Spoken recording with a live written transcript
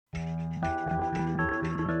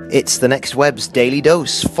It's the Next Web's Daily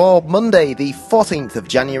Dose for Monday, the 14th of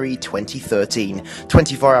January 2013.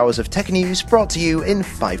 24 hours of tech news brought to you in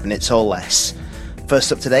 5 minutes or less.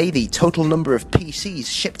 First up today, the total number of PCs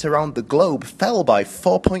shipped around the globe fell by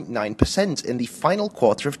 4.9% in the final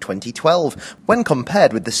quarter of 2012, when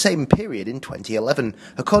compared with the same period in 2011,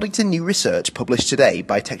 according to new research published today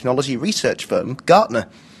by technology research firm Gartner.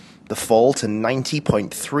 The fall to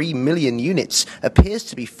 90.3 million units appears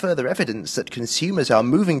to be further evidence that consumers are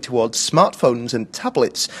moving towards smartphones and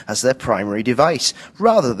tablets as their primary device,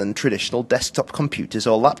 rather than traditional desktop computers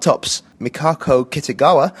or laptops. Mikako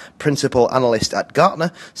Kitagawa, principal analyst at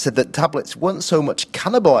Gartner, said that tablets weren't so much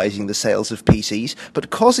cannibalizing the sales of PCs, but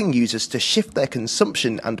causing users to shift their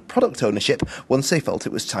consumption and product ownership once they felt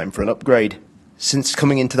it was time for an upgrade. Since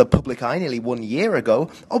coming into the public eye nearly 1 year ago,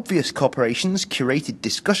 Obvious Corporation's curated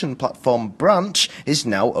discussion platform Branch is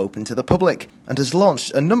now open to the public and has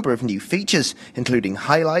launched a number of new features, including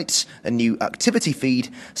highlights, a new activity feed,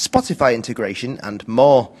 Spotify integration, and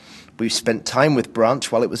more. We've spent time with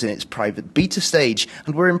Branch while it was in its private beta stage,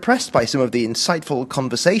 and we're impressed by some of the insightful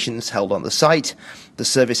conversations held on the site. The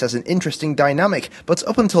service has an interesting dynamic, but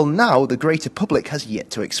up until now, the greater public has yet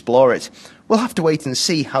to explore it. We'll have to wait and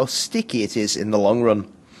see how sticky it is in the long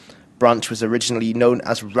run. Branch was originally known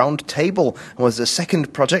as Roundtable and was the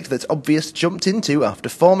second project that Obvious jumped into after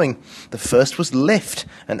forming. The first was Lift,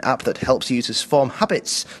 an app that helps users form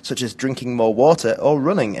habits, such as drinking more water or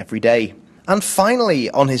running every day. And finally,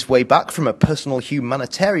 on his way back from a personal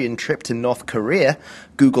humanitarian trip to North Korea,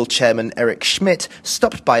 Google chairman Eric Schmidt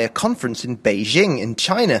stopped by a conference in Beijing in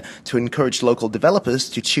China to encourage local developers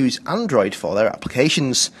to choose Android for their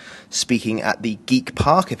applications. Speaking at the Geek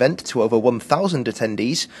Park event to over 1,000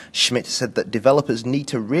 attendees, Schmidt said that developers need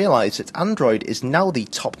to realize that Android is now the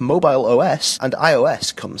top mobile OS and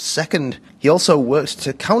iOS comes second. He also worked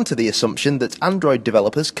to counter the assumption that Android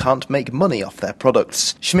developers can't make money off their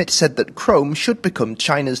products. Schmidt said that Chrome should become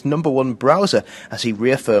China's #1 browser, as he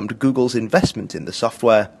reaffirmed Google's investment in the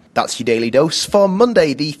software. That's your Daily Dose for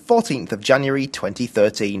Monday, the 14th of January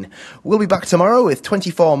 2013. We'll be back tomorrow with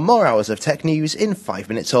 24 more hours of tech news in 5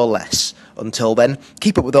 minutes or less. Until then,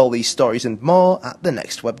 keep up with all these stories and more at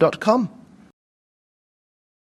thenextweb.com.